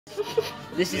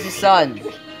This is his son.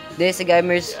 This is a guy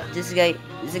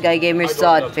gamer's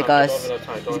son because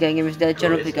this guy gamer's dead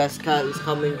channel because Kyle is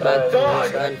coming back from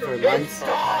his run for months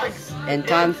and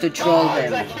time to troll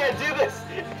him. I can't do this.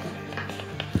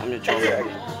 I'm gonna troll him.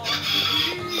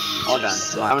 Hold on,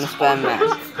 I'm gonna spam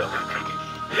math.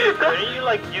 Can you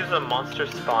like use a monster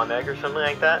spawn egg or something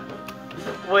like that?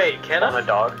 Wait, can I? On a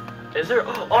dog? Is there?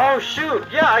 Oh shoot!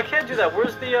 Yeah, I can't do that.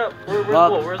 Where's the where's the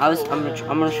wolf? Where's the wolf?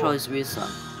 I'm gonna show his real son.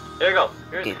 There you go.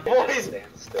 Okay. Boys,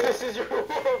 this is your wolf.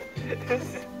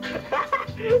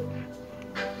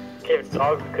 Okay,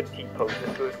 dogs could decompose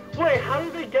this food. Wait, how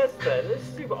did they guess that? This is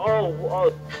stupid.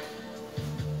 Oh.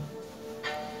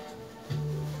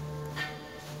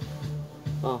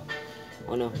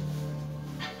 Oh no.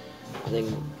 I think.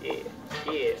 Yeah.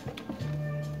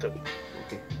 Okay.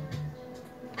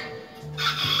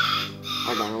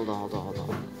 Hold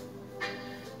on.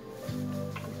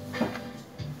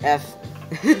 F.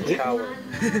 Coward.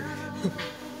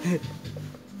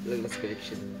 Let's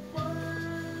correction.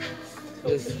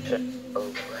 What is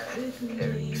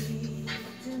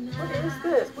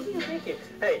this? What are you making?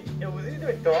 Hey, it was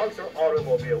either dogs or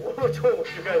automobile. Which one would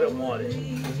you guys have wanted?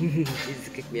 He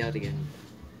just kicked me out again.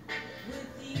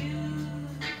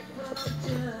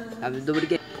 I'm gonna do it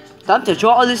again. Time to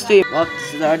draw the stream. Well,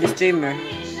 this is our streamer.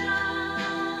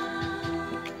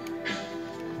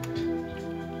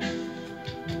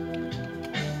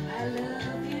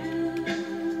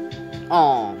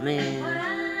 Oh man.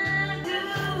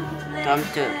 I'm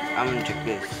gonna check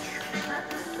this.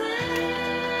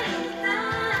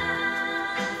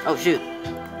 Oh shoot.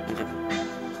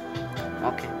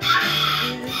 Okay.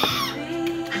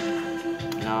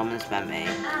 No, I'm gonna spam A.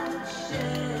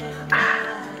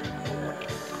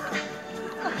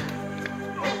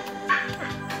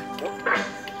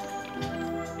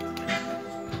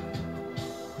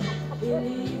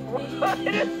 What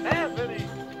is happening?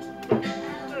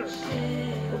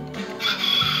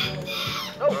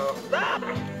 Oh, stop!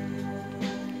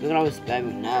 Look at how he's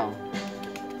spamming now.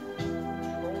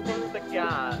 Over the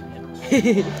guy.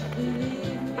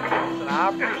 And I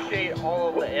appreciate all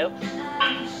of the F's.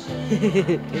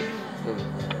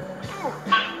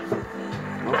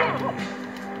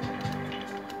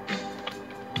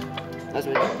 That's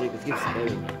what it keeps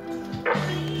spamming.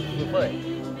 What?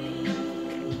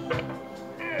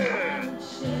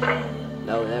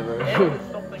 No, never. F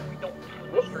is something we don't do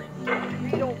in the street.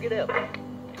 We don't get F.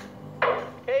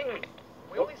 Okay?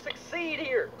 We only succeed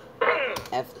here.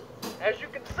 F. As you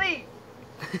can see.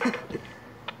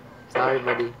 Sorry,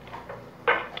 buddy.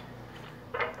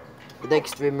 The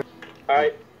next streamer.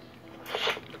 Alright.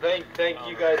 Thank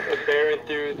you guys for bearing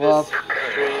through this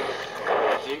stream.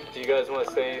 Do you guys want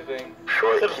to say anything?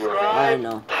 I don't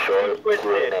know. Short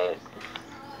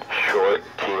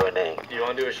Q&A. You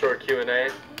want to do a short Q&A?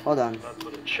 Hold on.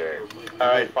 Sure.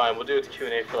 Alright, fine. We'll do a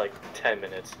Q&A for like 10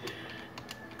 minutes.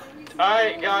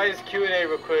 Alright, guys. Q&A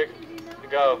real quick.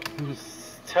 Go.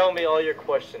 Tell me all your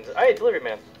questions. Alright, delivery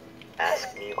man.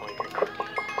 Ask me all your questions.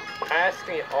 Ask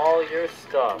me all your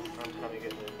stuff.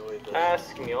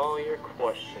 Ask me all your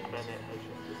questions.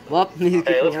 Well,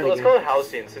 Hey, let's go to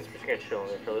housing since we're just gonna chill in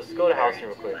there. Let's go to housing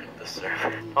real quick. The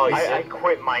server. Oh, I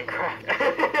quit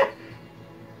Minecraft.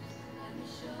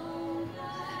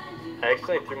 I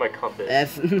accidentally threw my compass.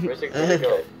 F. Where's it gonna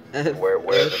go? Where are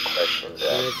the questions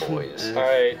at, boys?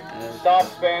 Alright, stop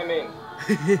spamming.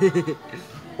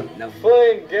 No.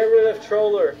 Flynn, get rid of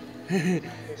troller. He's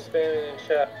spamming in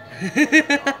chat.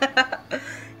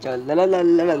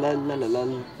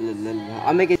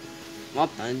 I'll make it. Well,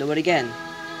 I'll do it again.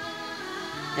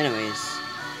 Anyways.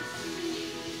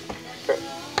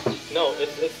 No,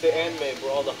 it's the anime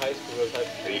where all the high schoolers have.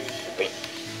 Wait.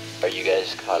 Are you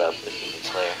guys caught up with Demon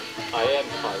Slayer? I am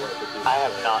caught up with you. I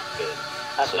have not been.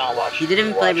 I've not watched. He didn't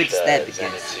even play with Step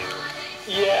because. because.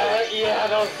 Yeah,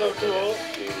 that was so cool.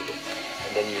 Dude,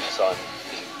 and then your son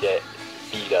just get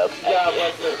beat up. Yeah,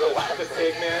 like the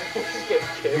pig man just gets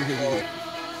kicked.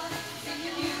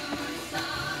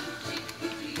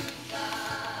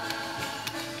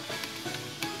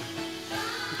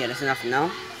 Okay, that's enough now.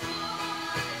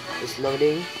 It's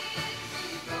loading.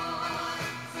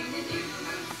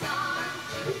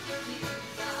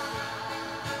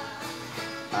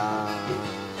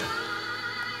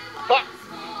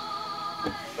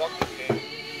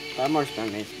 Five more spam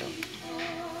mates though.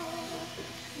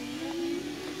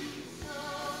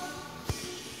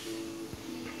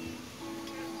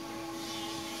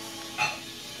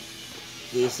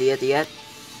 Do you see it yet?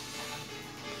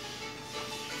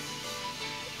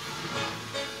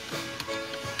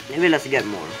 Maybe let's get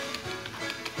more.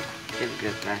 Let's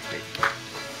get plastic.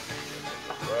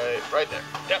 Right. it right there.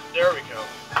 Yep, there we go.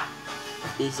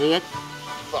 Do you see it?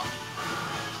 Fuck.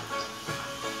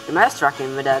 Am I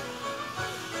struggling with that?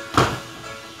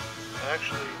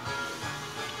 Actually,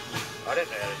 I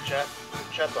didn't add a chat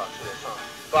box to this, huh?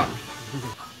 Fuck.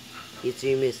 His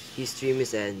stream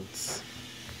ends.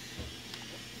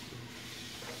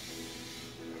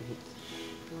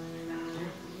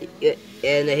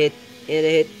 And a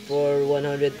hit for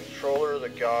 100. Controller, the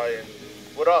guy, and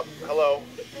what up? Hello.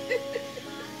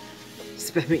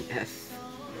 Spamming F.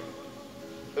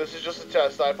 This is just a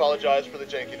test. I apologize for the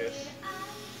jankiness.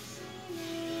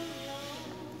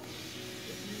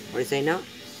 What do you say now?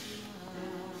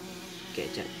 Okay,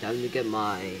 tell me to get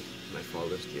my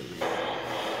followers to me.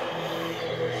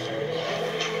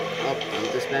 Oh, I'm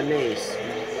to spam maze.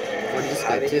 What this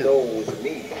guy too? I didn't know it was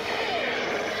me.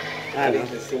 I didn't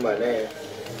just see my name.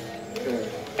 There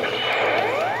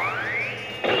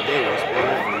you go,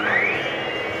 spam.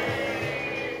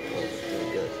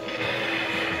 Good.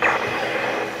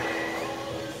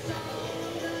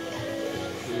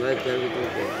 Right there we go.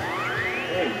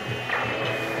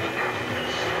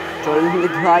 Trying to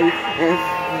guy.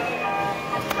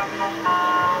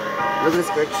 Look at this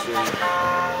picture.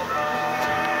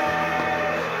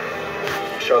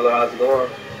 Charlotte, how's it going?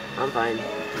 I'm fine.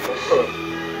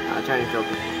 I'll try and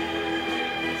focus.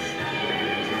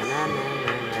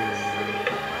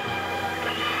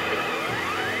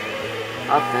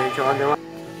 I'll finish all the one.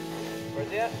 Where's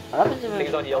he at? What happens if I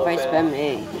spam A?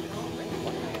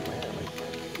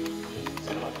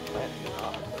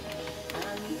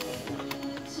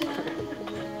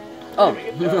 Oh, I'm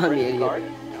an idiot.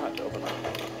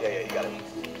 Yeah, you got it.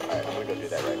 Alright, I'm gonna go do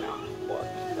that right now.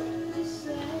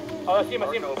 Oh, I see him.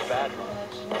 Bad.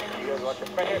 You guys watch it?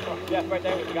 Right here, come on. Jeff, right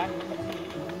there with the guy.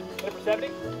 Hit for 70.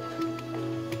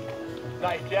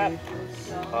 Nice, Jeff.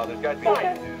 There's guys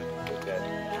behind you, dude. He's dead.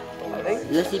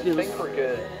 Let's see I people. think we're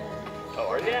good. Oh,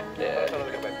 are they? Yeah. Yeah, I thought I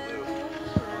was gonna blue.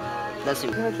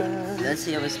 Let's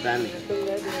see how it's spamming.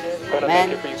 Man,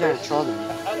 you're trying to troll them.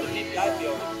 How's the deep guy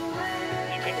feel?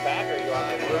 You kick back or you on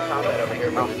the combat over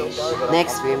here? Oh.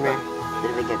 Next streamer.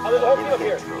 Did we get? How does the whole team up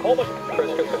here? Whole bunch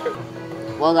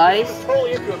of Well, guys,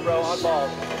 totally into it, bro. On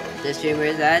balls. this streamer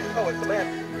is at. Oh, it's the man.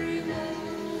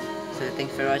 So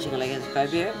thanks for watching, like and subscribe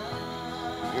here.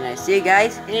 And I see you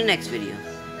guys in the next video.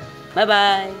 Bye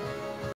bye.